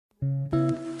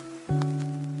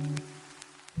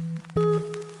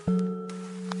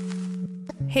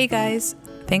Hey guys,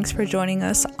 thanks for joining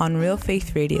us on Real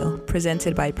Faith Radio,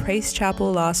 presented by Praise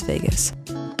Chapel Las Vegas.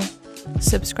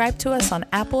 Subscribe to us on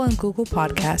Apple and Google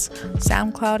Podcasts,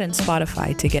 SoundCloud, and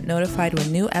Spotify to get notified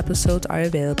when new episodes are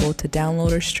available to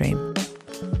download or stream.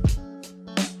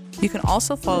 You can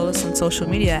also follow us on social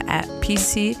media at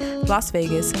PC Las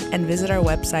Vegas and visit our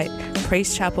website,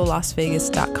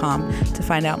 praisechapellasvegas.com, to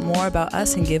find out more about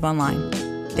us and give online.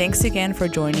 Thanks again for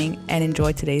joining and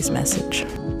enjoy today's message.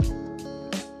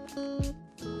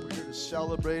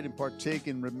 Celebrate and partake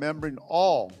in remembering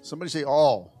all, somebody say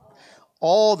all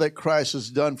that Christ has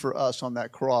done for us on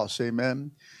that cross,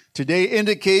 amen. Today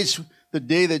indicates the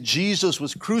day that Jesus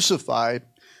was crucified,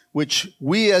 which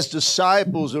we as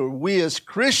disciples or we as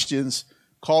Christians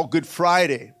call Good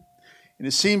Friday. And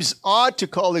it seems odd to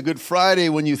call it Good Friday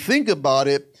when you think about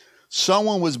it.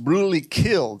 Someone was brutally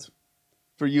killed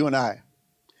for you and I.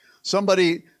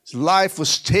 Somebody's life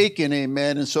was taken,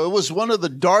 amen. And so it was one of the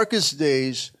darkest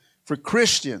days for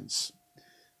Christians,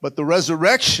 but the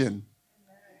resurrection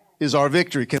is our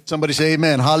victory. Can somebody say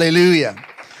amen? Hallelujah.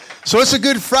 So it's a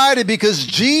Good Friday because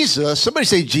Jesus, somebody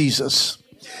say Jesus.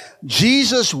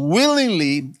 Jesus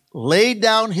willingly laid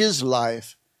down his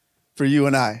life for you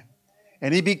and I.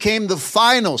 And he became the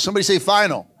final, somebody say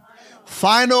final.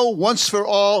 Final, once for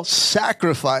all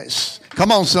sacrifice.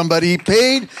 Come on, somebody. He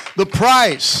paid the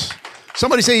price.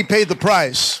 Somebody say he paid the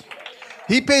price.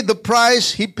 He paid the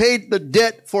price. He paid the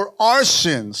debt for our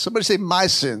sins. Somebody say my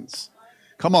sins.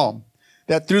 Come on.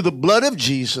 That through the blood of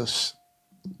Jesus,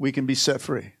 we can be set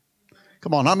free.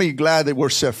 Come on. How many are glad that we're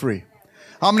set free?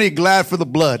 How many are glad for the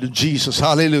blood of Jesus?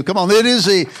 Hallelujah. Come on. It is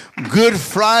a Good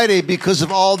Friday because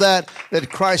of all that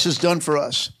Christ has done for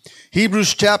us.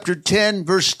 Hebrews chapter 10,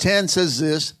 verse 10 says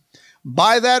this: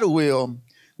 by that will,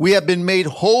 we have been made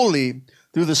holy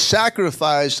through the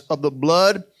sacrifice of the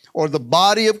blood or the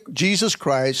body of Jesus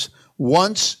Christ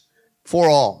once for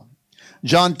all.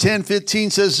 John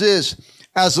 10:15 says this: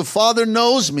 as the Father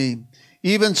knows me,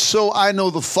 even so I know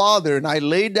the Father, and I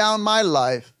lay down my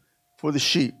life for the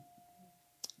sheep.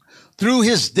 Through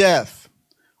his death,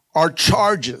 our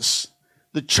charges,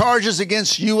 the charges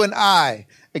against you and I,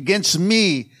 against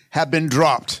me, have been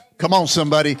dropped. Come on,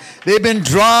 somebody. They've been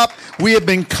dropped. We have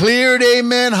been cleared.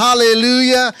 Amen.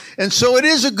 Hallelujah. And so it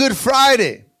is a Good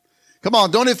Friday. Come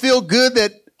on, don't it feel good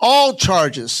that all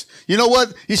charges? You know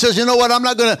what? He says, you know what? I'm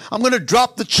going to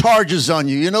drop the charges on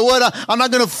you. You know what? I'm not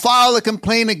going to file a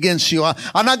complaint against you.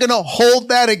 I'm not going to hold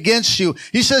that against you.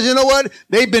 He says, you know what?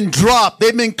 They've been dropped.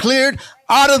 They've been cleared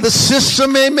out of the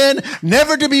system. Amen.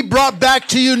 Never to be brought back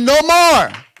to you no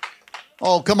more.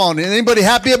 Oh, come on. Anybody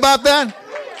happy about that?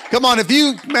 Come on. If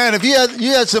you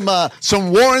had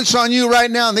some warrants on you right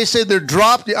now and they say they're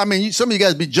dropped, I mean, some of you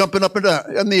guys be jumping up in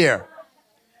the air.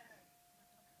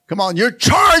 Come on, your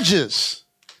charges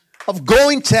of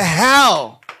going to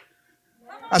hell,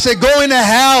 I say going to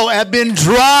hell, have been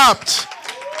dropped.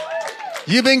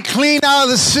 You've been cleaned out of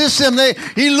the system.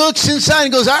 He looks inside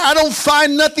and goes, I don't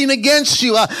find nothing against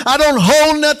you. I don't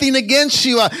hold nothing against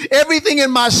you. Everything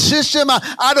in my system,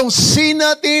 I don't see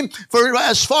nothing. For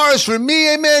as far as for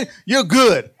me, amen, you're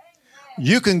good.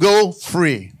 You can go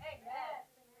free.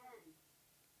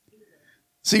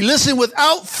 See, listen,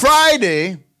 without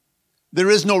Friday, there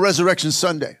is no Resurrection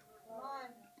Sunday.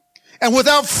 And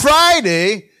without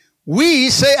Friday, we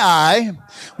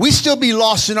still be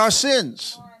lost in our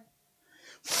sins.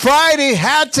 Friday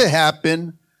had to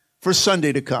happen for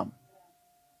Sunday to come.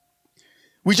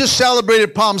 We just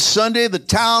celebrated Palm Sunday. The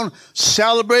town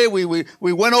celebrated.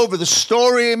 We went over the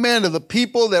story, amen, of the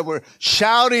people that were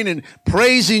shouting and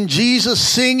praising Jesus,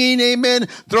 singing, amen,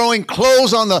 throwing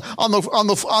clothes on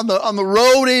the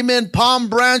road, amen, palm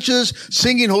branches,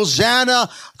 singing Hosanna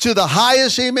to the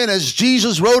highest, amen, as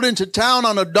Jesus rode into town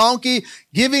on a donkey,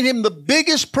 giving him the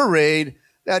biggest parade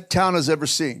that town has ever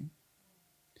seen.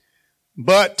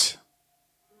 But,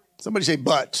 somebody say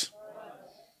but.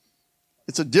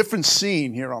 It's a different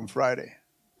scene here on Friday.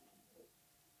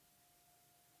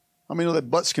 How many know that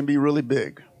butts can be really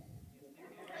big?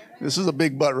 This is a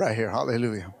big butt right here.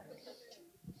 Hallelujah.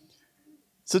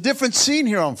 It's a different scene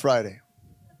here on Friday.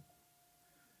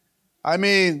 I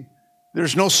mean,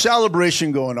 there's no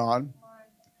celebration going on.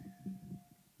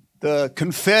 The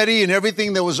confetti and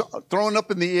everything that was thrown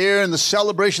up in the air and the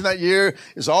celebration that year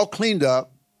is all cleaned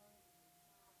up.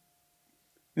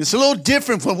 It's a little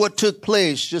different from what took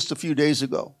place just a few days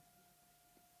ago.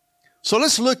 So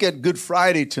let's look at Good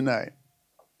Friday tonight.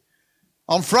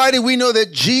 On Friday, we know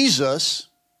that Jesus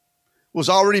was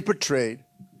already portrayed,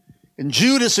 and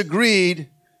Judas agreed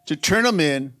to turn him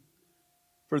in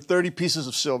for 30 pieces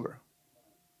of silver.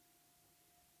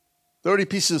 30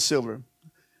 pieces of silver.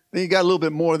 Then he got a little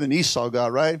bit more than Esau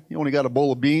got, right? He only got a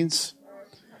bowl of beans.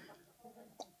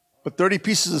 But 30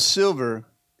 pieces of silver,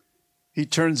 he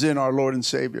turns in our Lord and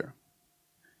Savior.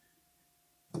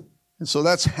 And so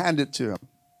that's handed to him.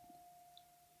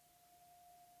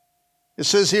 It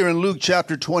says here in Luke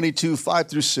chapter 22, 5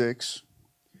 through 6,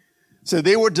 so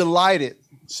they were delighted,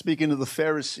 speaking to the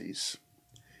Pharisees.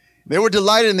 They were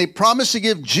delighted and they promised to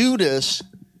give Judas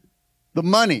the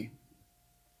money.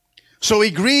 So he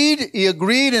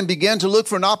agreed and began to look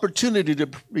for an opportunity to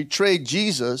betray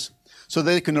Jesus so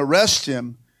they can arrest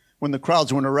him when the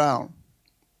crowds weren't around.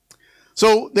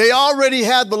 So they already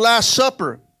had the Last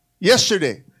Supper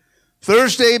yesterday.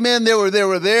 Thursday, amen, they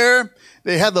were there.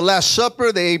 They had the Last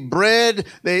Supper. They ate bread.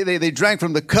 They drank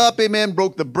from the cup, amen,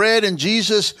 broke the bread, and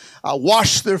Jesus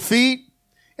washed their feet.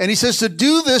 And he says to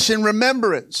do this in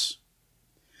remembrance.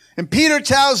 And Peter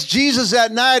tells Jesus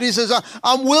that night, he says,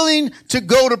 I'm willing to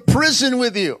go to prison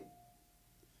with you.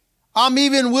 I'm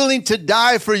even willing to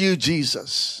die for you,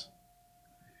 Jesus.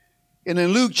 And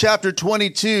in Luke chapter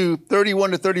 22,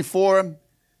 31 to 34,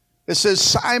 it says,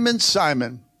 Simon,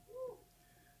 Simon,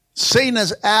 Satan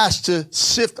has asked to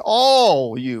sift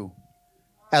all you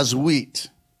as wheat.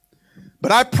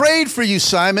 But I prayed for you,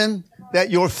 Simon, that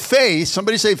your faith,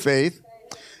 somebody say faith,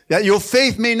 that your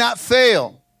faith may not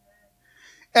fail.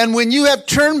 And when you have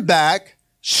turned back,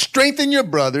 strengthen your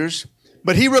brothers.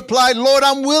 But he replied, Lord,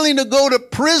 I'm willing to go to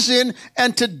prison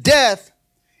and to death.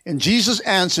 And Jesus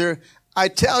answered, I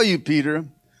tell you, Peter,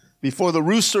 before the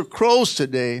rooster crows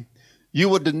today, you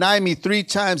will deny me 3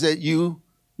 times that you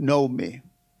know me.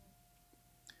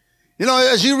 You know,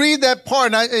 as you read that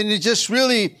part, and it just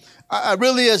really,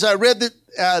 as I read it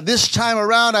this time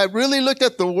around, I really looked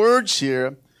at the words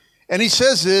here. And he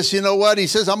says this, you know what? He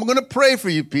says, I'm going to pray for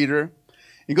you, Peter.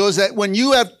 He goes that when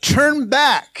you have turned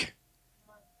back,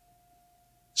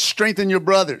 strengthen your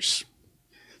brothers.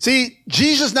 See,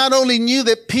 Jesus not only knew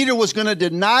that Peter was going to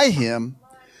deny him,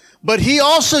 but he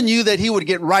also knew that he would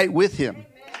get right with him.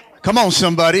 Come on,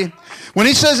 somebody. When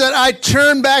he says that I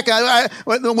turn back,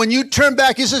 when you turn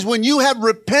back, he says when you have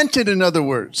repented, in other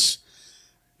words.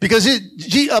 Because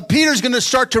Peter's going to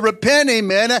start to repent,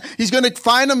 amen. He's going to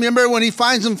find him. Remember when he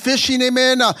finds him fishing,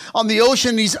 amen, on the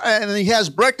ocean, and he has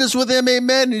breakfast with him,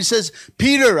 amen. And he says,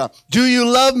 Peter, do you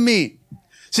love me?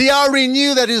 See, I already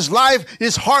knew that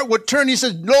his heart would turn. He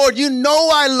says, Lord, you know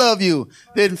I love you.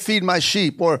 Then feed my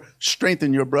sheep or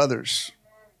strengthen your brothers.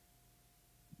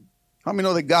 How many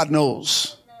know that God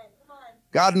knows?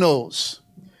 God knows.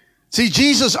 See,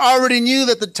 Jesus already knew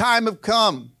that the time had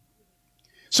come.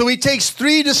 So he takes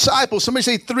 3 disciples, somebody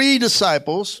say 3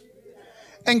 disciples,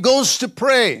 and goes to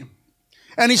pray.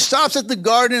 And he stops at the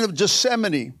Garden of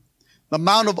Gethsemane, the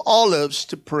Mount of Olives,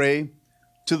 to pray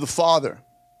to the Father.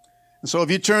 And so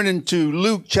if you turn into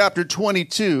Luke chapter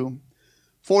 22,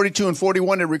 42 and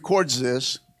 41, it records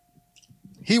this.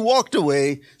 He walked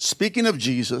away, speaking of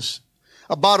Jesus,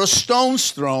 about a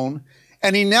stone's throw,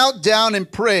 and he knelt down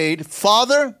and prayed,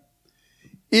 Father,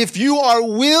 if you are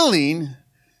willing,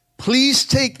 please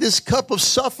take this cup of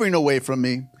suffering away from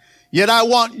me. Yet I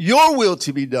want your will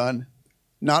to be done,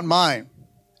 not mine.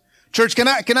 Church, can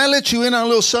I let you in on a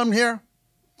little something here?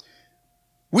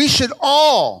 We should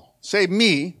all, say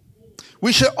me,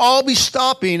 we should all be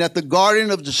stopping at the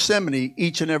Garden of Gethsemane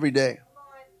each and every day.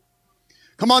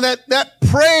 Come on, that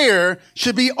prayer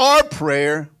should be our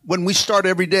prayer when we start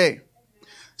every day.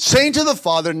 Saying to the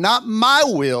Father, not my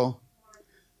will,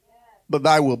 but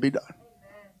thy will be done.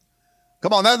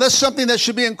 Come on, that's something that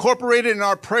should be incorporated in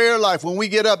our prayer life when we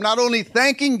get up. Not only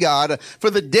thanking God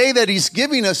for the day that he's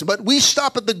giving us, but we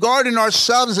stop at the garden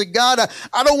ourselves and say, God,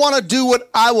 I don't want to do what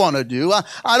I want to do.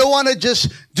 I don't want to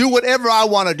just do whatever I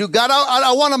want to do. God,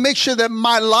 I want to make sure that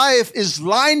my life is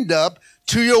lined up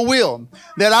to your will.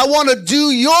 That I want to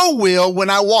do your will when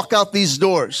I walk out these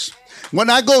doors. When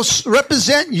I go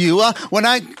represent you, when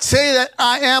I say that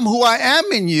I am who I am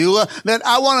in you, that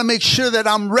I want to make sure that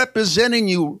I'm representing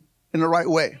you in the right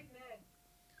way.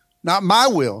 Not my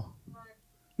will,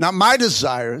 not my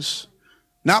desires,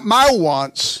 not my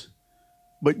wants,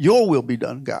 but your will be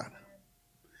done, God.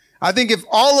 I think if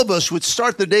all of us would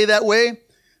start the day that way,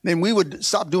 then we would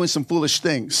stop doing some foolish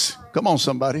things. Come on,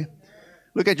 somebody.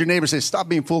 Look at your neighbor and say, stop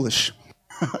being foolish.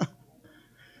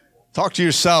 Talk to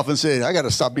yourself and say, I got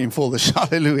to stop being foolish.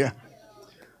 Hallelujah.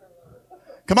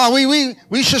 Come on,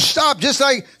 we should stop. Just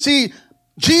like, see,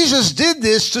 Jesus did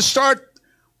this to start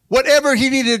whatever he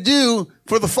needed to do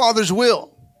for the Father's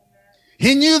will.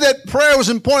 He knew that prayer was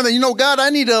important. That, God, I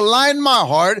need to align my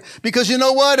heart because you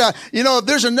know what? If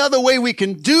there's another way we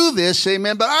can do this,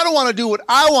 amen, but I don't want to do what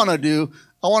I want to do.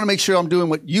 I want to make sure I'm doing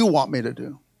what you want me to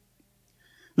do.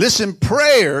 Listen,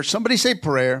 prayer, somebody say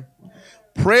prayer.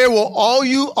 Prayer will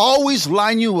always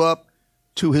line you up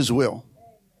to his will.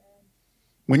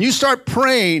 When you start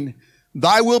praying,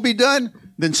 thy will be done,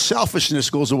 then selfishness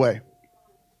goes away.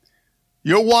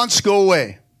 Your wants go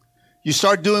away. You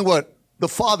start doing what the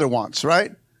Father wants,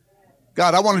 right?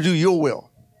 God, I want to do your will.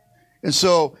 And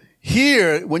so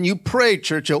here, when you pray,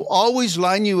 church, he'll always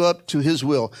line you up to his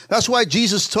will. That's why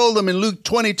Jesus told them in Luke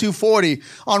 22:40,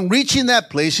 on reaching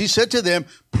that place, he said to them,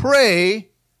 pray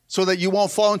so that you won't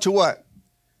fall into what?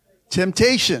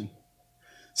 Temptation.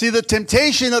 See, the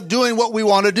temptation of doing what we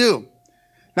want to do.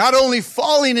 Not only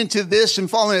falling into this and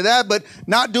falling into that, but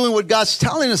not doing what God's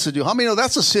telling us to do. How many know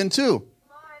that's a sin too?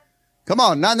 Come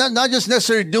on, not just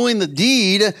necessarily doing the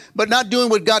deed, but not doing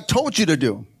what God told you to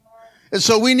do. And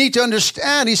so we need to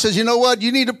understand, he says, you know what?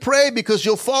 You need to pray because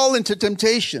you'll fall into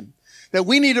temptation. That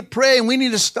we need to pray and we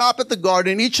need to stop at the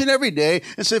garden each and every day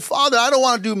and say, Father, I don't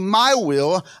want to do my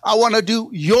will. I want to do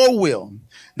your will.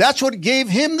 That's what gave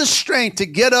him the strength to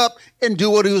get up and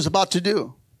do what he was about to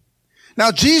do.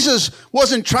 Now, Jesus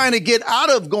wasn't trying to get out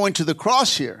of going to the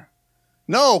cross here.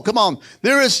 No, come on.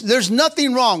 There's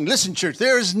nothing wrong. Listen, church,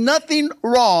 there is nothing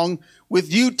wrong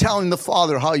with you telling the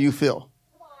Father how you feel.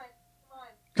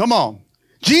 Come on.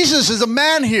 Jesus is a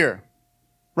man here,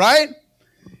 right?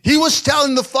 He was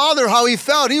telling the Father how he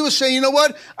felt. He was saying, you know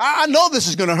what? I know this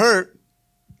is going to hurt.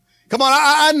 Come on.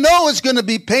 I know it's going to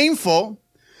be painful.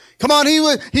 Come on. He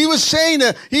was just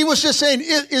saying,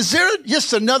 is there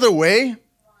just another way?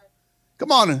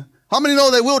 Come on. How many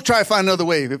know they will try to find another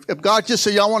way? If God just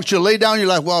said, I want you to lay down your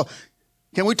life, well,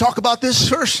 can we talk about this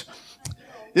first?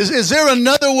 Is there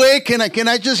another way? Can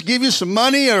I just give you some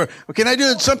money or can I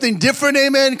do something different?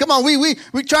 Amen. Come on. We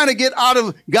trying to get out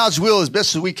of God's will as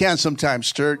best as we can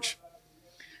sometimes, church.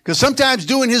 Because sometimes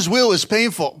doing his will is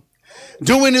painful.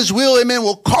 Doing his will, amen,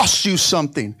 will cost you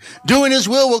something. Doing his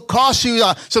will cost you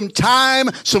some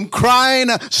time, some crying,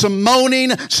 some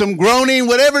moaning, some groaning,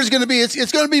 whatever it's going to be.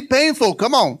 It's going to be painful.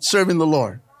 Come on, serving the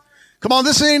Lord. Come on,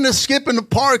 this ain't a skip in the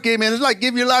park, amen. It's like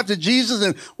give your life to Jesus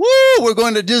and woo, we're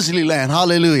going to Disneyland.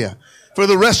 Hallelujah. For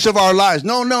the rest of our lives.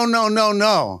 No.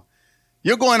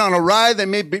 You're going on a ride that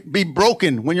may be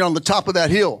broken when you're on the top of that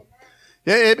hill.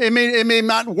 It may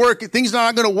not work. Things are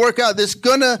not going to work out. It's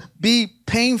going to be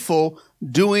painful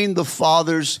doing the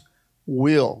Father's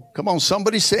will. Come on,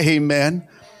 somebody say amen.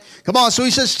 Come on. So he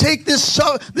says, take this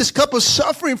cup of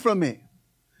suffering from me.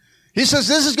 He says,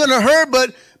 this is going to hurt,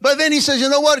 but then he says, you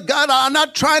know what, God, I'm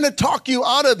not trying to talk you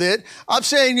out of it. I'm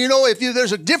saying, you know,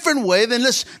 there's a different way, then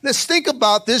let's think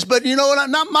about this, but you know what,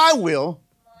 not my will.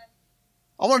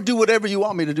 I want to do whatever you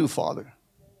want me to do, Father.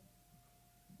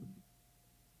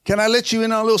 Can I let you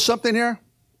in on a little something here?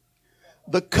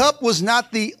 The cup was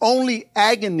not the only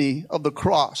agony of the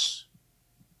cross.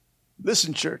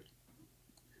 Listen, church.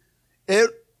 It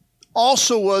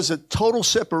also was a total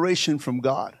separation from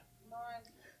God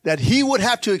that he would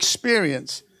have to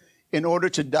experience in order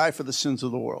to die for the sins of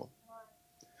the world.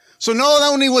 So not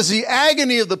only was the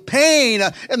agony of the pain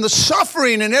and the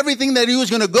suffering and everything that he was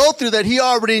going to go through that he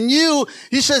already knew,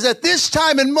 he says at this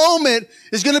time and moment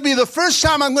is going to be the first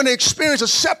time I'm going to experience a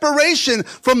separation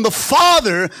from the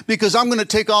Father because I'm going to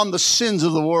take on the sins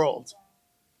of the world.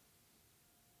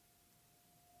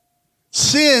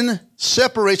 Sin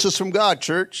separates us from God,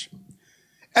 church.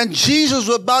 And Jesus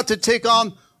was about to take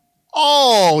on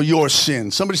all your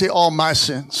sins. Somebody say all my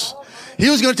sins. He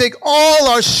was going to take all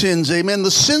our sins, amen, the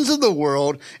sins of the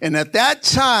world. And at that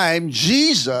time,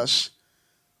 Jesus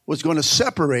was going to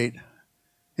separate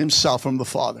himself from the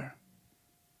Father.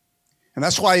 And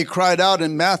that's why he cried out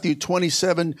in Matthew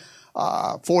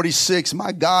 27:46,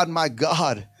 my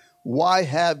God, why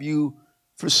have you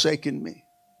forsaken me?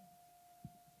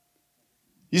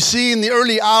 You see, in the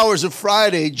early hours of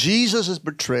Friday, Jesus is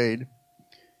betrayed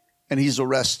and he's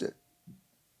arrested.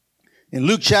 In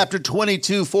Luke chapter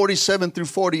 22, 47 through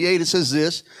 48, it says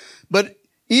this, but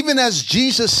even as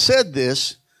Jesus said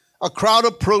this, a crowd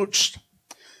approached,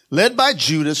 led by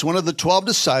Judas, one of the 12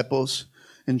 disciples,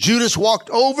 and Judas walked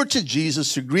over to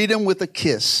Jesus to greet him with a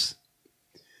kiss.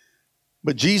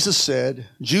 But Jesus said,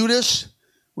 Judas,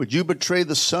 would you betray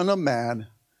the Son of Man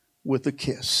with a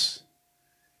kiss?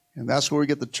 And that's where we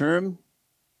get the term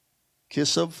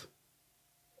kiss of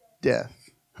death.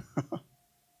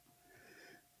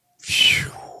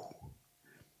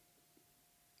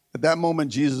 At that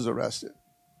moment, Jesus is arrested.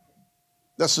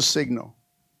 That's the signal.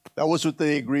 That was what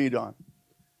they agreed on.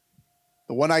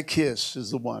 The one I kiss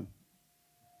is the one.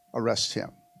 Arrest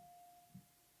him.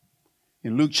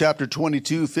 In Luke chapter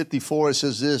 22, 54, it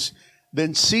says this,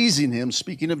 then seizing him,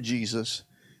 speaking of Jesus,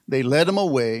 they led him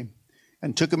away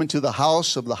and took him into the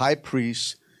house of the high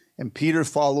priest, and Peter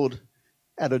followed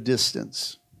at a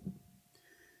distance.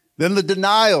 Then the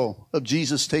denial of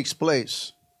Jesus takes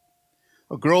place.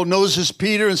 A girl notices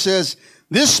Peter and says,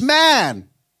 "This man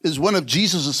is one of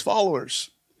Jesus' followers."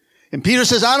 And Peter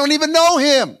says, "I don't even know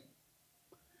him."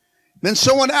 Then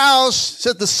someone else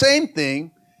said the same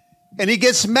thing, and he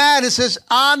gets mad and says,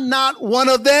 "I'm not one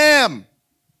of them."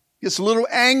 Gets a little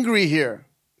angry here.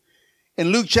 In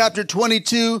Luke chapter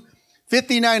 22,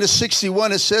 59 to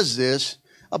 61, it says this: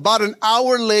 about an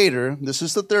hour later, this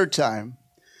is the third time,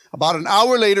 about an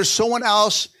hour later, someone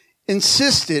else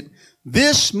insisted,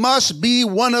 "This must be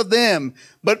one of them."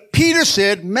 But Peter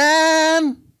said,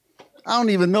 "Man, I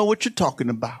don't even know what you're talking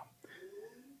about."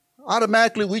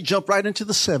 Automatically, we jump right into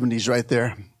the 70s right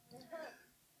there.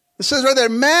 It says right there,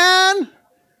 "Man,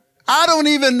 I don't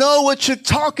even know what you're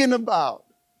talking about."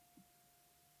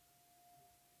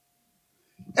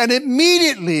 And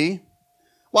immediately,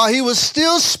 while he was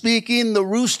still speaking, the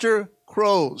rooster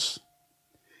crows.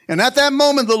 And at that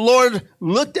moment, the Lord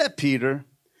looked at Peter,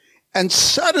 and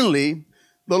suddenly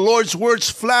the Lord's words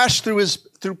flashed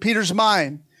through Peter's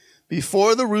mind.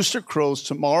 "Before the rooster crows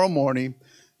tomorrow morning,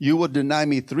 you will deny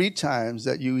me 3 times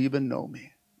that you even know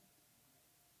me."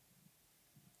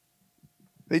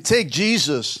 They take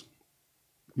Jesus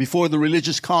before the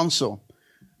religious council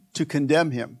to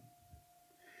condemn him.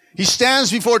 He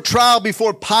stands before trial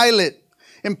before Pilate,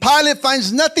 and Pilate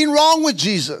finds nothing wrong with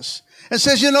Jesus and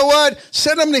says, "You know what?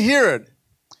 Send him to Herod.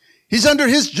 He's under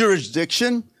his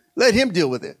jurisdiction. Let him deal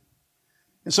with it."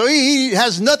 And so he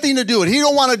has nothing to do with it. He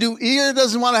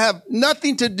doesn't want to have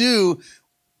nothing to do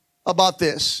about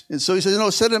this. And so he says, "No,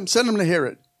 send him to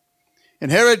Herod."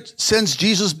 And Herod sends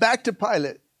Jesus back to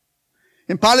Pilate.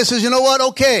 And Pilate says, "You know what?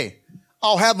 Okay,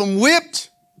 I'll have him whipped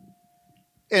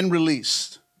and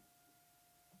released."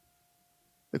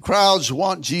 The crowds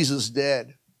want Jesus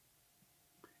dead.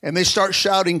 And they start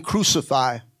shouting,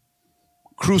 "Crucify,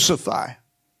 crucify,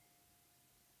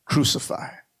 crucify."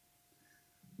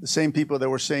 The same people that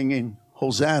were singing,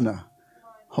 "Hosanna,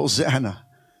 Hosanna,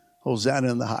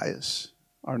 Hosanna in the highest,"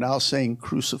 are now saying,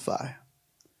 "Crucify."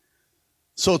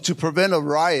 So to prevent a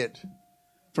riot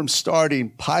from starting,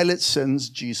 Pilate sends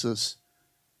Jesus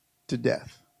to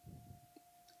death.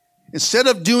 Instead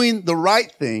of doing the right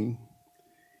thing,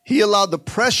 he allowed the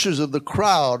pressures of the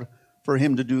crowd for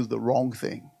him to do the wrong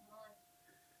thing.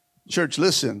 Church,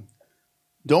 listen,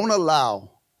 don't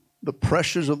allow the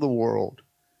pressures of the world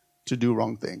to do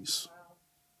wrong things.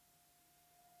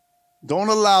 Don't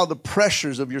allow the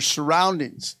pressures of your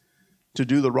surroundings to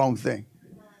do the wrong thing.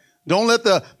 Don't let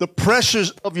the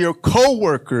pressures of your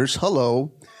coworkers,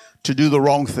 to do the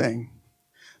wrong thing.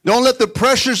 Don't let the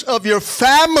pressures of your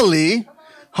family,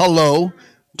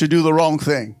 to do the wrong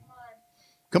thing.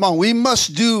 Come on, we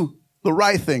must do the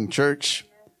right thing, church.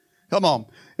 Come on.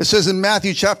 It says in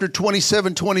Matthew chapter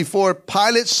 27, 24,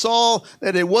 Pilate saw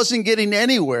that it wasn't getting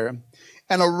anywhere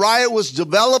and a riot was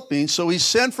developing, so he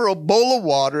sent for a bowl of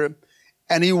water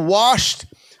and he washed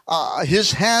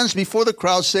his hands before the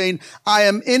crowd, saying, "I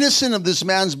am innocent of this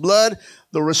man's blood.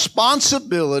 The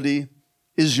responsibility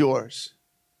is yours."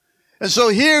 And so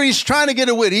here he's trying to get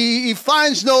away. He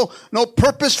finds no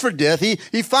purpose for death.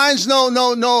 He finds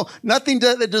nothing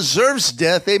that deserves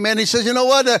death. Amen. He says, "You know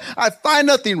what? I find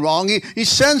nothing wrong." He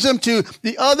sends him to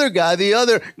the other guy, the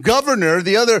other governor,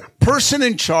 the other person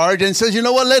in charge, and says, "You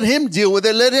know what? Let him deal with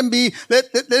it. Let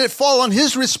it fall on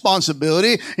his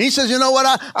responsibility." And he says, "You know what?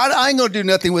 I ain't going to do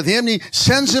nothing with him." And he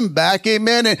sends him back.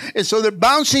 Amen. And so they're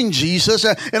bouncing Jesus.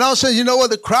 And all of a sudden, you know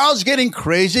what? The crowd's getting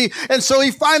crazy. And so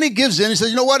he finally gives in. He says,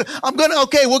 "You know what? We're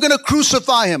going to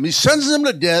crucify him." He sends him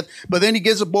to death, but then he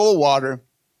gets a bowl of water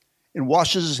and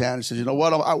washes his hands. He says, "You know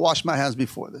what? I washed my hands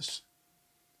before this.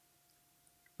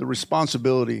 The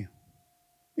responsibility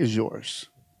is yours."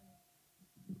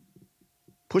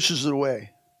 Pushes it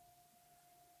away.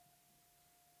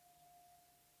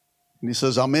 And he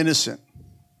says, "I'm innocent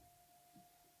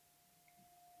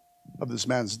of this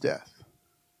man's death."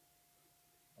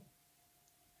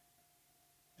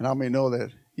 And I may know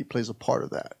that he plays a part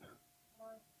of that.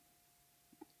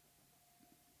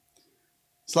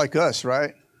 It's like us,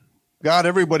 right? God,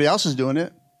 everybody else is doing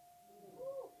it.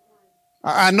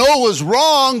 I know it was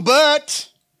wrong, but,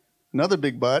 another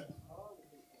big but,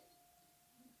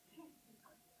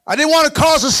 I didn't want to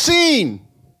cause a scene.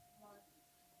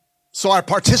 So I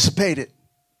participated.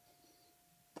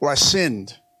 Or I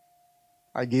sinned.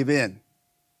 I gave in.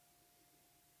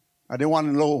 I didn't want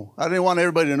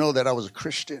everybody to know that I was a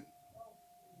Christian.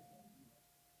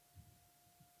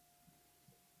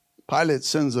 Pilate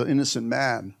sends an innocent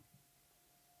man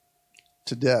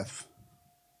to death.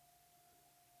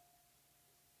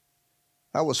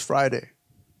 That was Friday.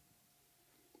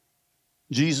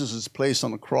 Jesus is placed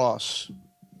on the cross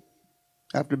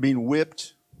after being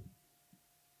whipped,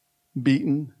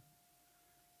 beaten,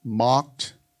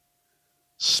 mocked,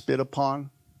 spit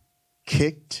upon,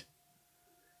 kicked,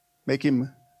 make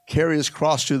him carry his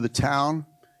cross through the town,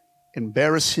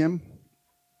 embarrass him,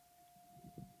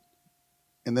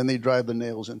 and then they drive the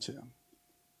nails into him.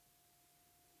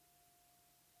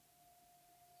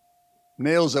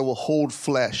 Nails that will hold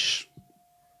flesh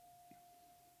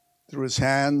through his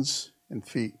hands and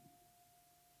feet.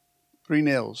 3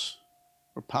 nails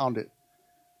were pounded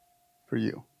for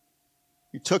you.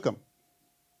 He took them.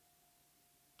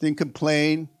 Didn't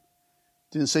complain.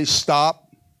 Didn't say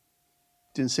stop.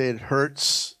 Didn't say it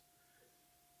hurts.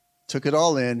 Took it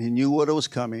all in. He knew what was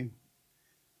coming.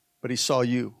 But he saw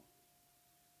you.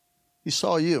 He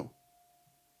saw you.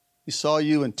 He saw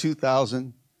you in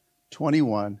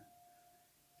 2021.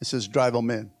 It says, drive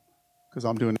them in, because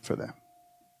I'm doing it for them.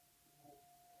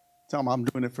 Tell him I'm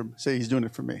doing it for, say he's doing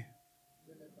it for me.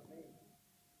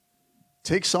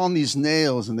 Takes on these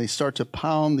nails, and they start to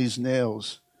pound these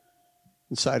nails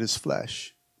inside his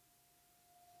flesh.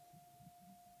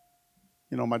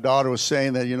 You know, my daughter was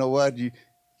saying that, you know what, you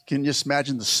can just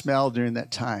imagine the smell during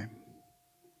that time.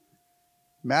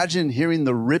 Imagine hearing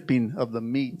the ripping of the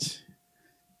meat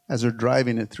as they're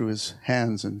driving it through his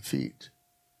hands and feet.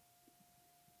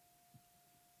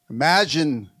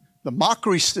 Imagine the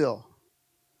mockery still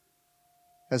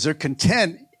as they're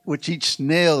content with each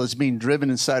nail is being driven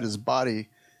inside his body,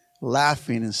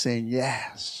 laughing and saying,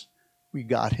 yes, we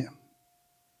got him.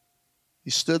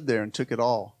 He stood there and took it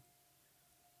all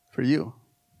for you.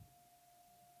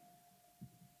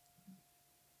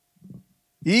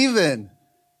 Even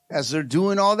as they're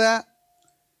doing all that,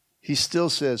 he still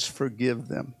says, forgive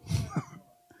them.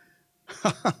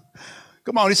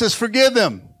 Come on, he says, forgive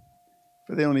them.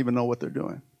 For they don't even know what they're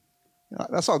doing. You know,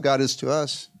 that's all God is to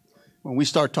us. When we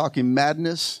start talking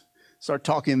madness, start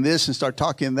talking this and start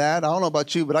talking that. I don't know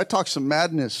about you, but I talked some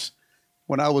madness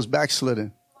when I was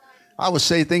backslidden. I would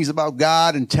say things about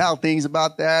God and tell things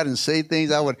about that and say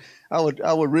things. I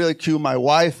would ridicule my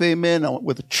wife, amen,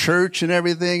 with the church and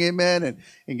everything, amen,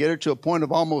 and get her to a point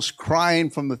of almost crying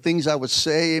from the things I would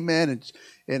say, amen,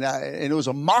 and it was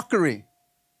a mockery.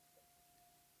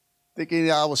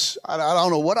 Thinking I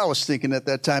don't know what I was thinking at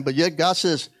that time, but yet God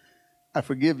says, I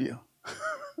forgive you.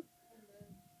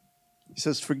 He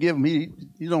says, forgive him.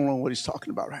 You don't know what he's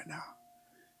talking about right now.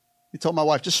 He told my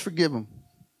wife, just forgive him.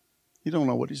 You don't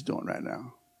know what he's doing right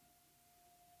now.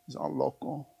 He's all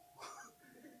local,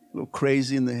 a little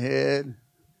crazy in the head,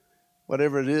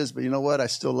 whatever it is. But you know what? I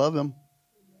still love him.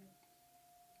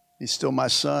 He's still my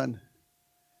son.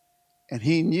 And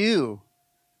he knew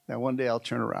that one day I'll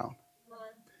turn around.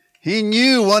 He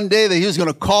knew one day that he was going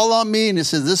to call on me, and he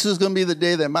says, this is going to be the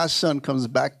day that my son comes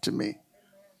back to me.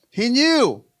 He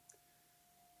knew.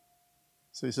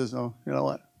 So he says, no, you know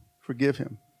what? Forgive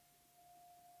him.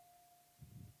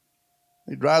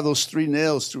 They drive those 3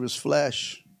 nails through his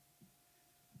flesh.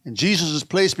 And Jesus is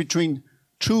placed between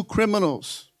 2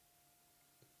 criminals.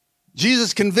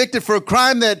 Jesus convicted for a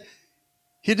crime that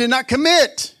he did not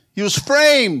commit. He was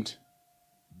framed.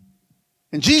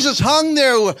 And Jesus hung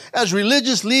there as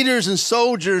religious leaders and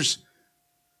soldiers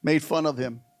made fun of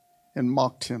him and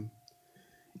mocked him.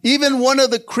 Even one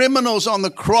of the criminals on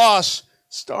the cross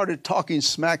started talking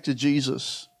smack to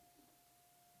Jesus.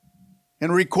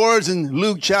 And records in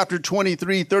Luke chapter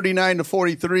 23, 39 to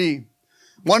 43.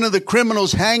 One of the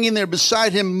criminals hanging there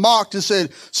beside him mocked and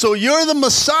said, so you're the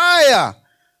Messiah,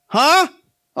 huh?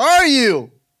 Are you?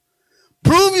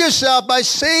 Prove yourself by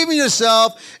saving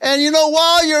yourself. And you know,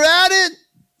 while you're at it,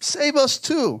 save us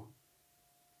too.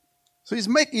 So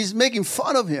he's making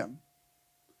fun of him.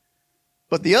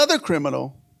 But the other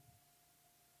criminal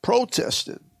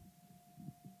protested.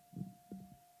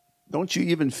 Don't you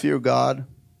even fear God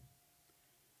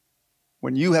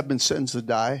when you have been sentenced to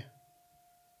die?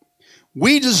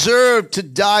 We deserve to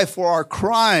die for our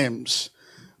crimes,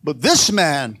 but this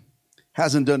man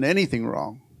hasn't done anything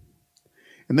wrong.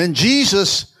 And then he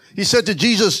said to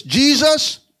Jesus,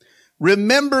 Jesus,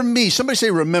 remember me. Somebody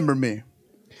say, remember me.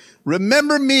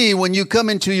 Remember me when you come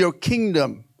into your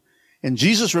kingdom. And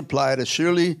Jesus replied,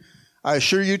 I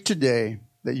assure you today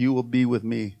that you will be with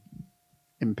me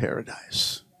in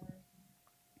paradise.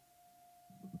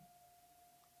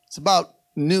 It's about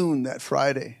noon that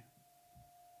Friday.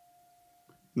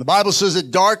 The Bible says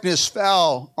that darkness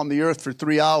fell on the earth for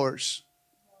 3 hours.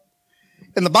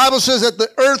 And the Bible says that the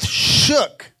earth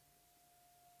shook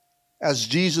as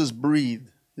Jesus breathed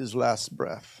his last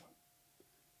breath.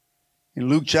 In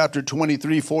Luke chapter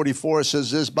 23, 44, it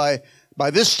says this, by By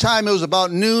this time, it was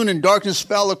about noon, and darkness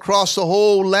fell across the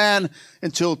whole land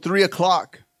until 3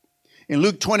 o'clock. In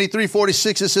Luke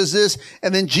 23:46, it says this,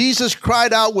 and then Jesus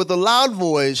cried out with a loud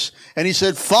voice, and he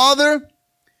said, Father,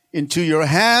 into your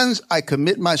hands I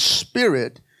commit my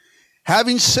spirit.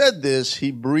 Having said this,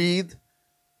 he breathed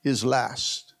his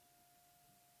last.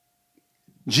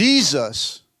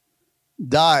 Jesus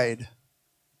died.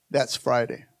 That's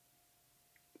Friday.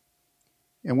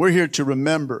 And we're here to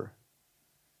remember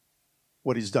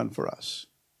what he's done for us.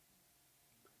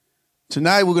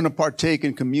 Tonight we're going to partake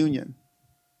in communion.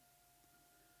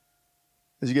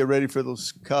 As you get ready for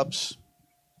those cups,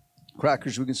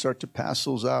 crackers, we can start to pass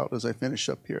those out as I finish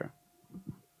up here.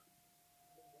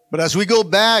 But as we go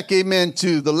back, amen,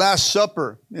 to the Last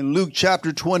Supper in Luke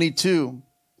chapter 22,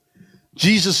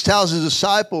 Jesus tells his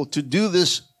disciple to do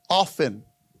this often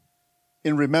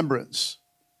in remembrance.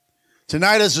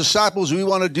 Tonight as disciples, we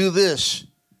want to do this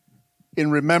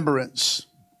in remembrance.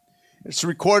 It's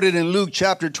recorded in Luke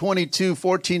chapter 22,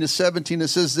 14 to 17. It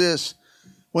says this,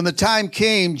 when the time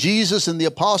came, Jesus and the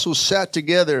apostles sat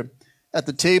together at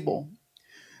the table.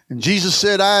 And Jesus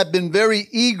said, I have been very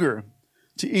eager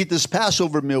to eat this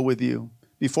Passover meal with you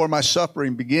before my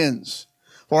suffering begins.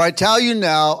 For I tell you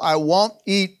now, I won't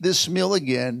eat this meal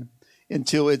again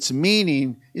until its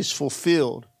meaning is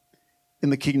fulfilled in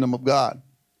the kingdom of God.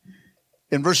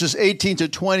 In verses 18 to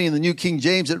 20 in the New King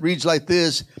James, it reads like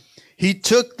this. He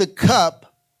took the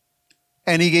cup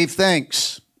and he gave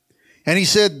thanks. And he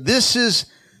said, This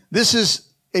is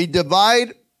a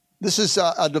divide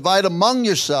among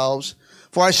yourselves.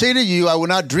 For I say to you, I will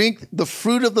not drink the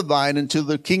fruit of the vine until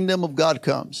the kingdom of God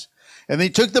comes. And then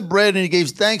he took the bread and he gave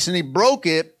thanks and he broke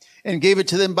it and gave it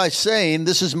to them by saying,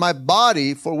 this is my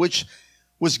body for which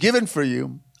was given for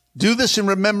you. Do this in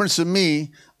remembrance of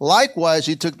me. Likewise,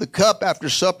 he took the cup after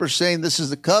supper, saying, this is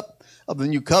the cup of the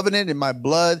new covenant in my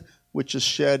blood, which is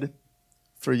shed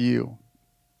for you.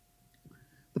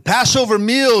 The Passover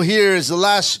meal here is the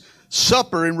Last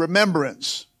Supper in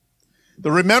remembrance.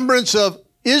 The remembrance of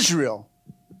Israel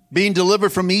being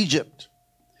delivered from Egypt.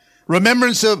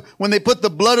 Remembrance of when they put the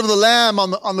blood of the lamb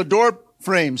on the door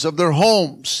frames of their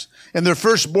homes, and their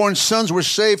firstborn sons were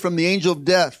saved from the angel of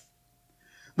death.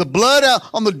 The blood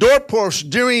on the doorpost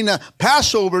during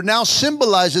Passover now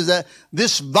symbolizes that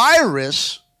this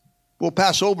virus will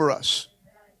pass over us.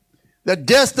 That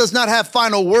death does not have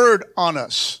final word on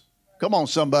us. Come on,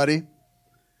 somebody.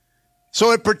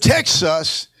 So it protects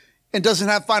us and doesn't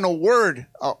have final word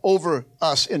over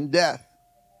us in death.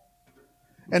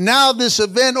 And now this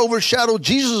event overshadowed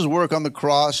Jesus' work on the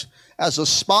cross as a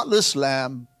spotless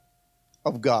Lamb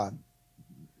of God.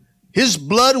 His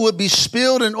blood would be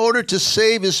spilled in order to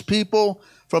save his people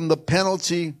from the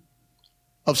penalty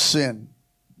of sin,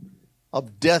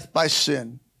 of death by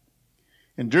sin.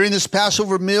 And during this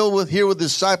Passover meal with the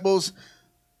disciples,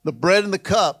 the bread and the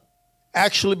cup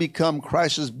actually become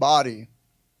Christ's body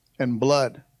and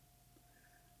blood.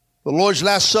 The Lord's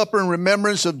Last Supper in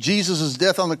remembrance of Jesus'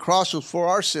 death on the cross was for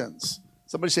our sins.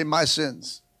 Somebody say, my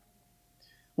sins.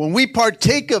 When we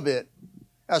partake of it,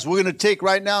 as we're going to take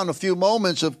right now in a few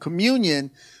moments of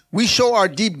communion, we show our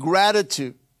deep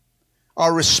gratitude,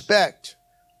 our respect,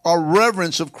 our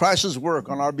reverence of Christ's work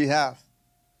on our behalf.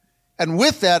 And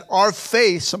with that, our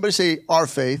faith, somebody say our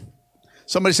faith.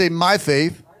 Somebody say my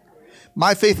faith.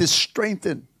 My faith is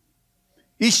strengthened.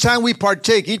 Each time we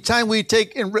partake, each time we do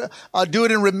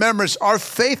it in remembrance, our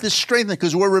faith is strengthened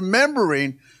because we're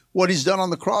remembering what he's done on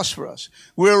the cross for us.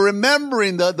 We're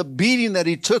remembering the beating that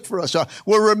he took for us.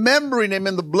 We're remembering him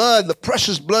in the blood, the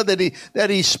precious blood that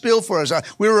he spilled for us.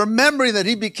 We're remembering that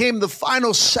he became the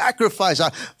final sacrifice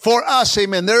for us.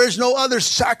 Amen. There is no other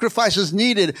sacrifices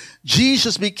needed.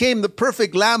 Jesus became the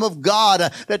perfect Lamb of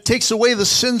God that takes away the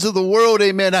sins of the world.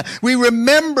 Amen. We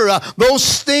remember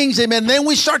those things. Amen. Then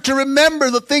we start to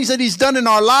remember the things that he's done in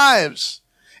our lives.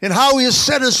 And how he has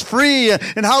set us free,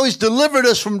 and how he's delivered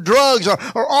us from drugs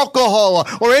or alcohol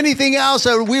or anything else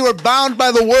that we were bound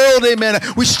by the world. Amen.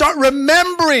 We start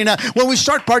remembering when we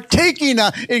start partaking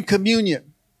in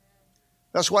communion.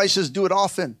 That's why he says, do it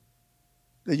often,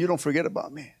 that you don't forget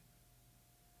about me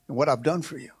and what I've done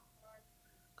for you.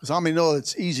 Because how many know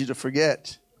it's easy to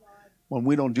forget when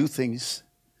we don't do things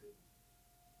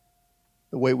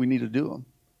the way we need to do them?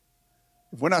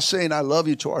 If we're not saying I love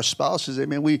you to our spouses,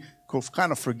 amen, we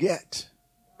kind of forget,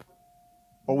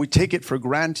 or we take it for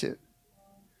granted.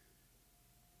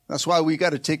 That's why we got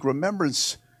to take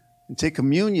remembrance and take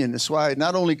communion. That's why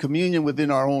not only communion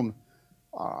within our own,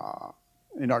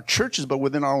 in our churches, but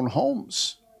within our own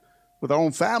homes, with our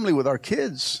own family, with our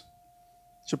kids,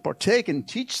 to partake and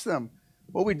teach them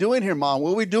What are we doing here, Mom?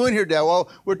 What are we doing here, Dad? Well,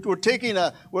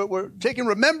 we're taking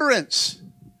remembrance of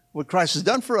what Christ has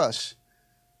done for us.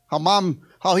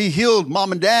 How he healed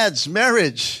Mom and Dad's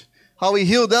marriage. How he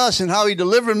healed us and how he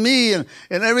delivered me and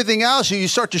everything else. You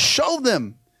start to show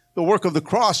them the work of the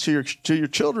cross to your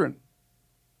children.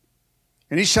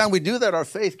 And each time we do that, our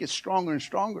faith gets stronger and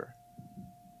stronger.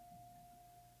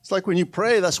 It's like when you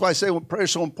pray, that's why I say prayer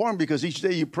is so important, because each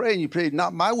day you pray and you pray,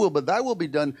 not my will, but thy will be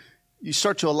done. You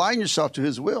start to align yourself to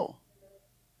his will.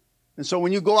 And so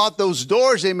when you go out those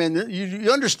doors, amen,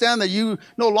 you understand that you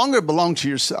no longer belong to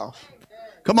yourself.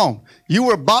 Come on. You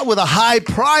were bought with a high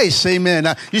price. Amen.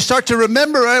 You start to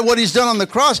remember what he's done on the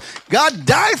cross. God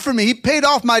died for me. He paid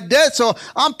off my debt. So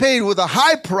I'm paid with a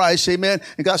high price. Amen.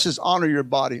 And God says, honor your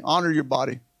body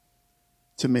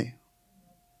to me.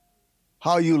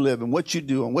 How you live and what you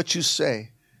do and what you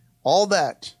say. All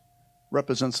that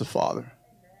represents the Father.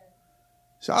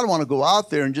 So I don't want to go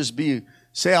out there and just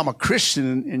say I'm a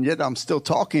Christian and yet I'm still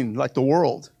talking like the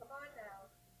world.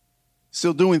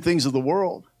 Still doing things of the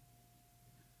world.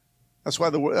 That's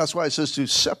why it says to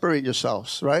separate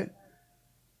yourselves, right?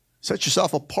 Set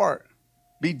yourself apart.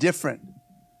 Be different.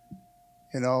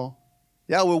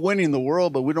 Yeah, we're winning the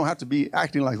world, but we don't have to be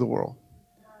acting like the world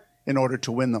in order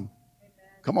to win them.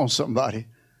 Come on, somebody.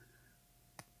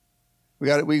 We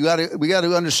got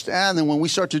to understand that when we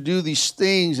start to do these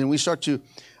things and we start to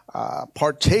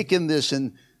partake in this,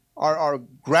 and our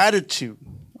gratitude,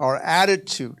 our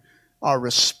attitude, our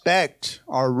respect,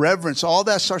 our reverence, all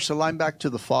that starts to line back to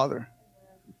the Father.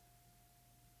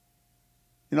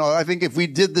 I think if we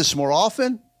did this more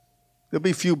often, there'll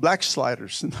be few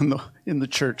backsliders in the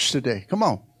church today. Come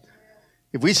on.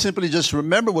 If we simply just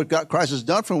remember what Christ has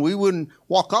done for him, we wouldn't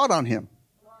walk out on him.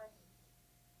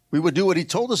 We would do what he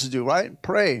told us to do, right?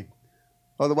 Pray.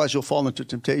 Otherwise, you'll fall into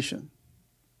temptation.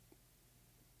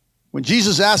 When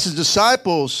Jesus asked his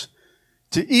disciples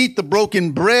to eat the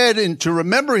broken bread and to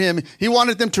remember him, he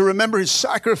wanted them to remember his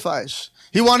sacrifice.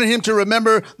 He wanted him to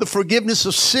remember the forgiveness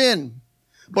of sin,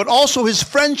 but also his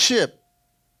friendship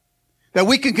that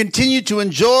we can continue to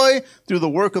enjoy through the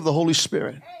work of the Holy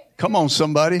Spirit. Come on,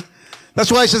 somebody. That's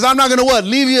why he says, I'm not going to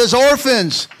leave you as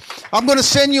orphans. I'm going to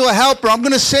send you a helper. I'm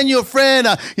going to send you a friend.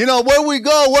 Where we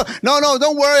go. No,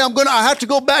 don't worry. I have to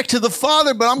go back to the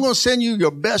Father, but I'm going to send you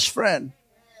your best friend.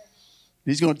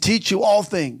 He's going to teach you all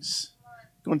things.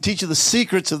 He's going to teach you the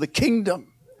secrets of the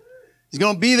kingdom. He's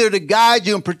going to be there to guide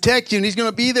you and protect you. And he's going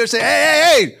to be there to say,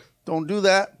 hey, don't do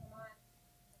that.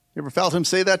 You ever felt him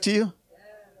say that to you?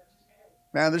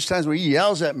 Man, there's times where he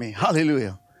yells at me.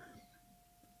 Hallelujah.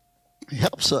 He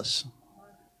helps us.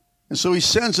 And so he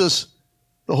sends us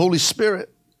the Holy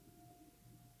Spirit.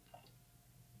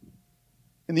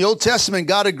 In the Old Testament,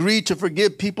 God agreed to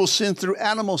forgive people's sin through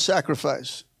animal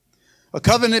sacrifice. A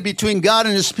covenant between God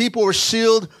and his people was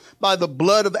sealed by the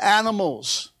blood of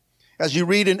animals, as you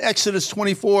read in Exodus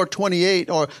 24:28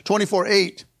 or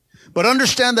 24:8. But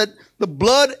understand that the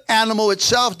blood animal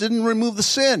itself didn't remove the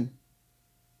sin.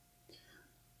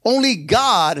 Only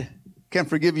God can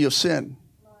forgive you of sin.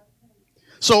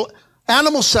 So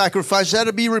animal sacrifice had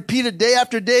to be repeated day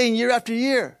after day and year after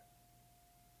year.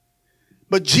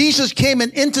 But Jesus came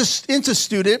and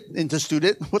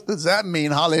instituted. What does that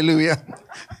mean? Hallelujah.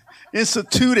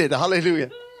 Instituted. Hallelujah.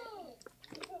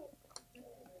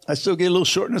 I still get a little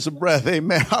shortness of breath.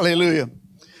 Amen. Hallelujah.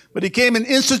 But he came and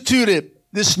instituted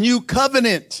this new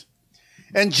covenant.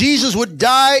 And Jesus would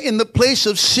die in the place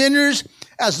of sinners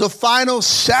as the final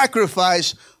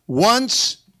sacrifice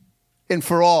once and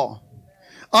for all.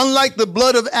 Unlike the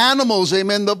blood of animals,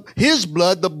 amen, his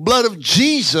blood, the blood of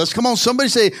Jesus, come on, somebody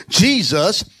say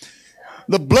Jesus.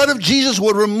 The blood of Jesus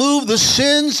would remove the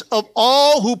sins of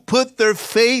all who put their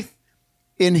faith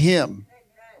in him.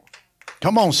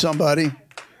 Come on, somebody.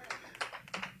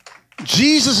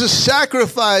 Jesus'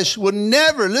 sacrifice would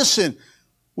never,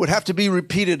 would have to be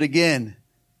repeated again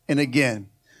and again.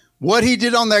 What he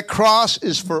did on that cross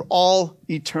is for all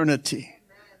eternity.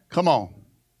 Come on.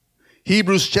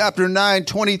 Hebrews chapter 9,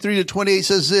 23 to 28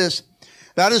 says this.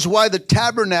 That is why the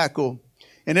tabernacle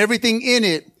and everything in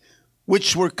it,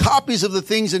 which were copies of the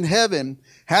things in heaven,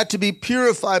 had to be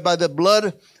purified by the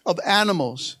blood of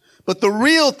animals. But the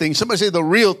real thing, somebody say the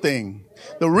real thing.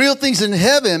 The real things in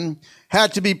heaven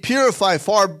had to be purified,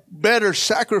 far better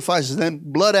sacrifices than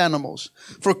blood animals.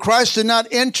 For Christ did not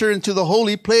enter into the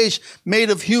holy place made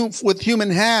with human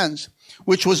hands,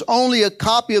 which was only a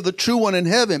copy of the true one in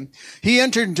heaven. He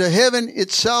entered into heaven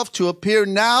itself to appear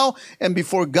now and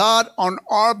before God on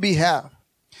our behalf.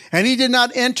 And he did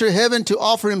not enter heaven to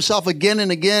offer himself again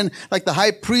and again, like the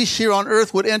high priest here on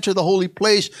earth would enter the holy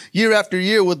place year after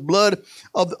year with blood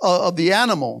of the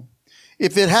animal.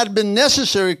 If it had been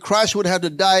necessary, Christ would have to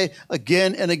die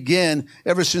again and again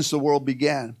ever since the world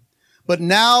began. But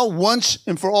now, once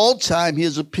and for all time, he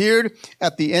has appeared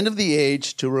at the end of the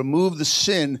age to remove the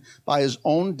sin by his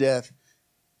own death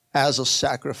as a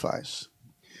sacrifice.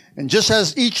 And just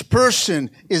as each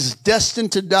person is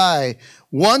destined to die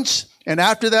once, and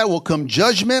after that will come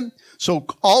judgment, so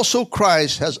also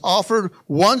Christ has offered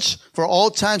once for all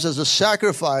times as a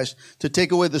sacrifice to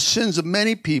take away the sins of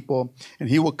many people. And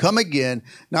he will come again,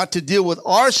 not to deal with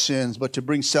our sins, but to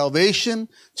bring salvation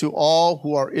to all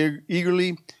who are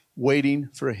eagerly waiting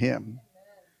for him.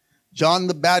 John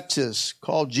the Baptist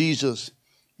called Jesus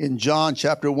in John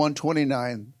chapter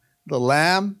 1:29, the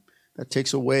Lamb that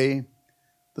takes away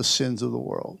the sins of the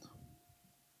world.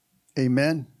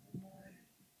 Amen.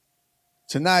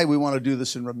 Tonight, we want to do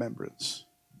this in remembrance.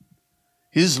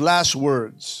 His last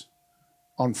words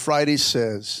on Friday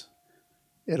says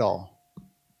it all.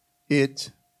 It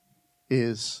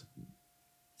is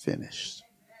finished.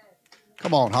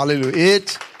 Come on, hallelujah.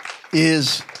 It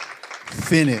is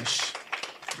finished.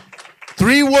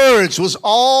 3 words was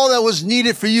all that was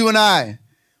needed for you and I.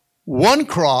 1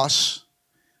 cross,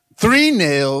 3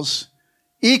 nails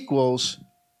equals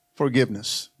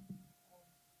forgiveness.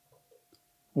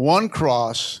 1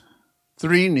 cross,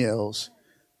 3 nails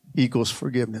equals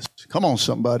forgiveness. Come on,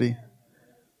 somebody.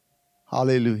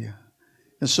 Hallelujah.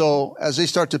 And so as they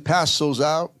start to pass those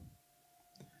out,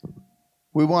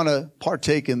 we want to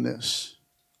partake in this.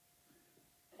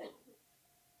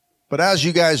 But as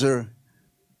you guys are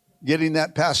getting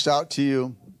that passed out to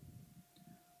you,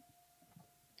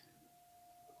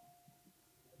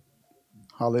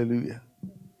 hallelujah.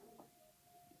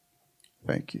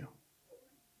 Thank you.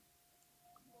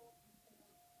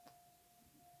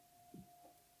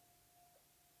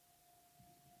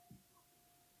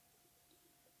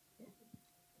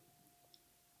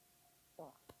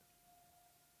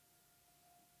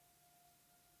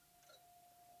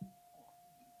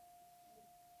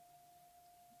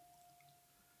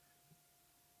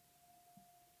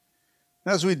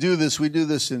 As we do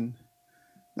this in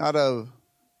not of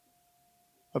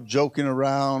joking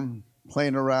around,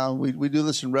 playing around. We do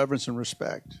this in reverence and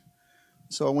respect.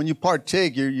 So when you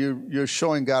partake, you're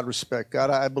showing God respect. God,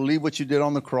 I believe what you did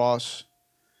on the cross.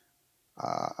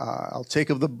 I'll take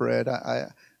of the bread.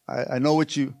 I know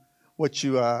what you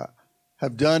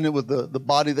have done with the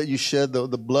body that you shed, the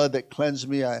blood that cleansed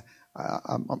me. I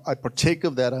partake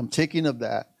of that. I'm taking of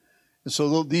that. And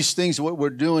so these things, what we're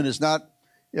doing is not,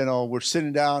 we're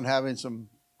sitting down having some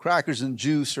crackers and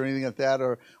juice or anything like that,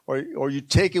 or you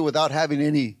take it without having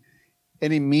any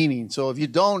meaning. So if you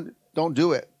don't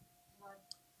do it.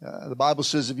 The Bible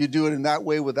says if you do it in that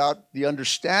way without the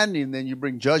understanding, then you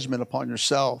bring judgment upon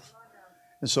yourself.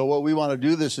 And so what we want to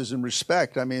do this is in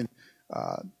respect. I mean,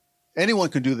 anyone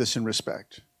can do this in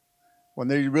respect. When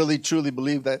they really truly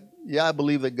believe that, I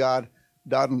believe that God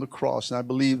died on the cross, and I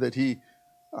believe that his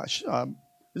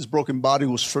broken body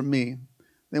was for me,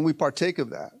 then we partake of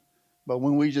that. But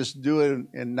when we just do it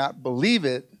and not believe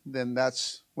it, then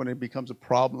that's when it becomes a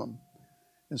problem.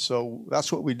 And so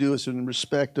that's what we do, is in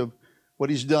respect of what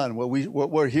he's done, what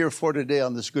we're here for today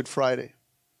on this Good Friday.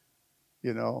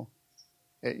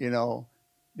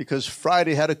 Because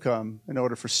Friday had to come in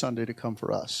order for Sunday to come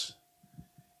for us.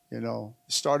 It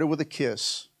started with a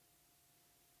kiss,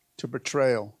 to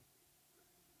betrayal,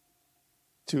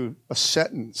 to a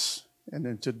sentence, and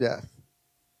then to death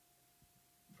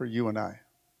for you and I.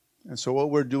 And so what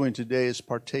we're doing today is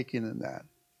partaking in that,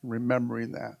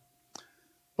 remembering that.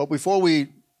 But before we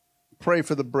pray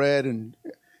for the bread and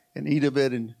eat of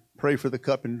it and pray for the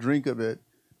cup and drink of it,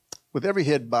 with every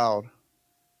head bowed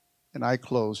and eye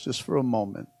closed just for a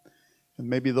moment, and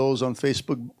maybe those on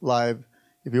Facebook Live,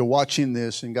 if you're watching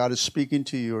this and God is speaking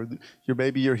to you, or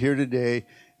maybe you're here today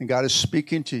and God is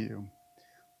speaking to you,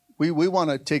 we want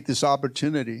to take this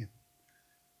opportunity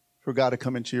for God to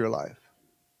come into your life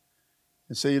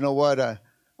and say, you know what,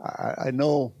 I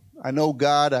know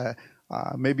God.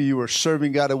 Maybe you were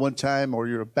serving God at one time, or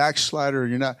you're a backslider, or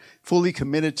you're not fully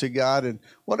committed to God. And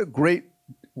what a great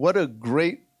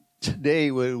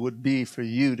day would be for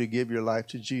you to give your life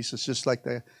to Jesus, just like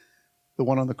the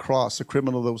one on the cross, the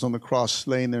criminal that was on the cross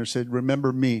laying there, said,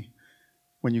 remember me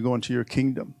when you go into your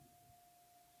kingdom.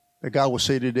 That God will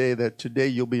say today that today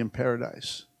you'll be in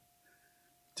paradise.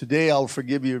 Today I'll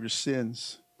forgive you of your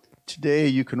sins. Today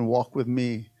you can walk with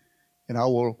me, and I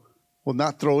will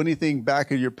not throw anything back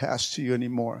in your past to you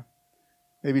anymore.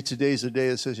 Maybe today's the day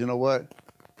that says, you know what?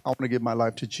 I want to give my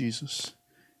life to Jesus.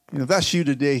 If that's you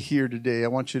today, I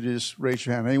want you to just raise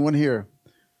your hand. Anyone here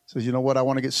says, you know what? I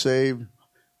want to get saved. I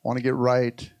want to get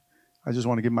right. I just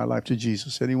want to give my life to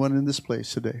Jesus. Anyone in this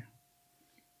place today?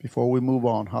 before we move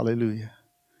on. Hallelujah.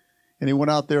 Anyone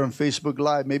out there on Facebook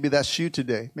Live, maybe that's you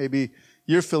today. Maybe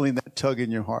you're feeling that tug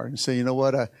in your heart and say, you know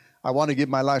what, I want to give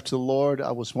my life to the Lord.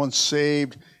 I was once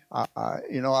saved. I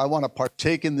want to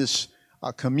partake in this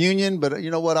communion, but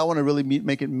you know what, I want to really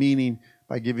make it meaning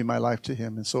by giving my life to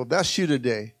Him. And so if that's you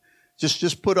today,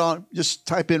 just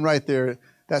type in right there,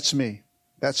 that's me.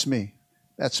 That's me.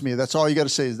 That's me. That's all you got to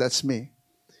say is that's me.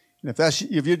 And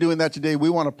if you're doing that today, we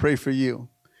want to pray for you.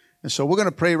 And so we're going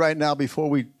to pray right now before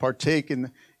we partake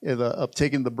of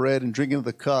taking the bread and drinking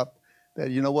the cup,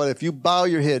 that you know what, if you bow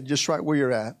your head just right where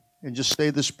you're at and just say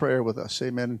this prayer with us,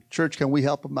 amen. Church, can we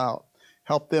help them out?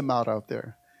 Help them out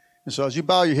there. And so as you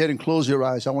bow your head and close your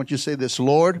eyes, I want you to say this: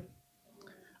 Lord,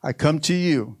 I come to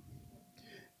you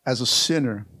as a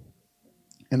sinner,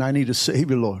 and I need a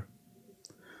Savior, Lord.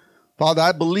 Father,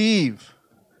 I believe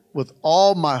with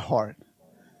all my heart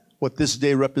what this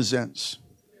day represents.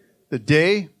 The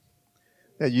day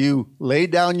that you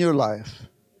laid down your life,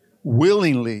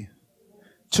 willingly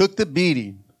took the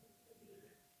beating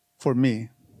for me,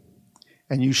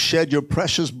 and you shed your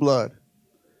precious blood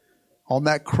on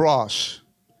that cross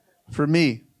for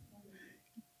me.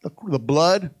 The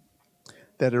blood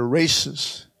that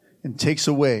erases and takes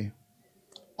away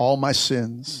all my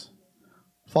sins.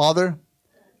 Father,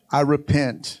 I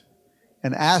repent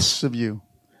and ask of you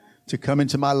to come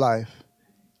into my life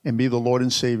and be the Lord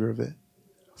and Savior of it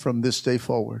from this day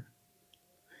forward.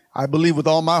 I believe with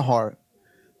all my heart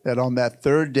that on that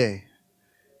third day,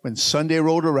 when Sunday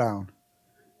rolled around,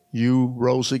 you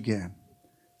rose again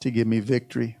to give me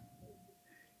victory.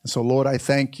 And so, Lord, I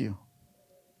thank you.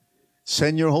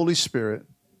 Send your Holy Spirit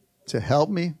to help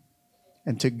me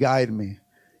and to guide me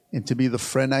and to be the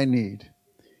friend I need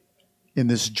in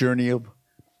this journey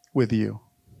with you.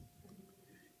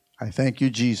 I thank you,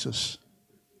 Jesus,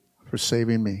 for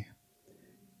saving me.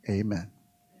 Amen.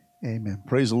 Amen.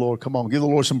 Praise the Lord. Come on, give the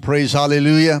Lord some praise.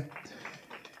 Hallelujah.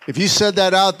 If you said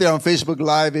that out there on Facebook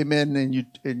Live, amen,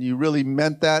 and you really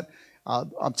meant that,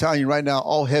 I'm telling you right now,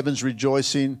 all heaven's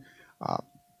rejoicing.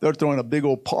 They're throwing a big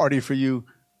old party for you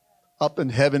up in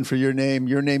heaven for your name.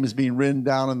 Your name is being written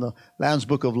down in the Lamb's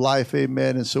Book of Life,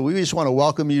 amen. And so we just want to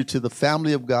welcome you to the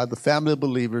family of God, the family of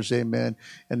believers, amen,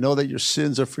 and know that your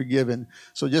sins are forgiven.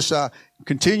 So just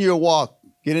continue your walk,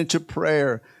 get into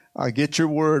prayer, get your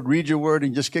word, read your word,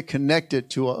 and just get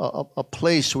connected to a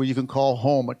place where you can call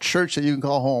home, a church that you can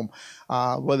call home.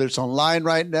 Whether it's online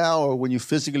right now or when you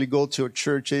physically go to a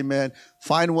church, amen.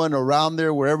 Find one around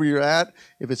there, wherever you're at.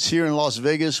 If it's here in Las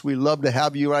Vegas, we love to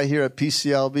have you right here at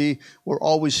PCLV. We're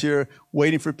always here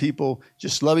waiting for people,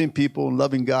 just loving people and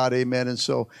loving God, amen. And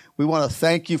so we want to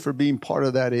thank you for being part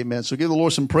of that, amen. So give the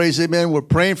Lord some praise, amen. We're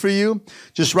praying for you.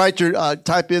 Just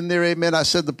type in there, amen. I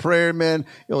said the prayer, amen.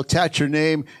 It'll attach your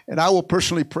name, and I will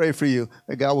personally pray for you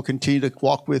that God will continue to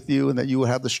walk with you and that you will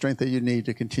have the strength that you need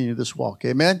to continue this walk,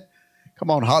 amen. Come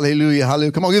on, hallelujah,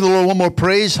 hallelujah. Come on, give the Lord one more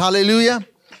praise, hallelujah.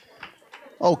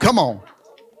 Oh, come on.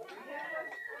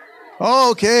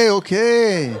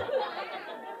 Okay.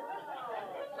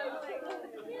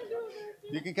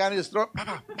 You can kind of just throw.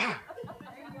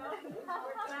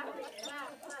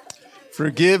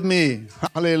 Forgive me,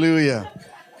 hallelujah.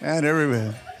 And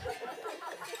everywhere.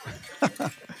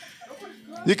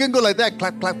 You can go like that,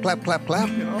 clap, clap, clap, clap, clap,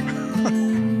 you know.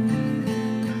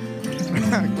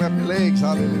 Clap your legs,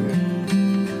 hallelujah.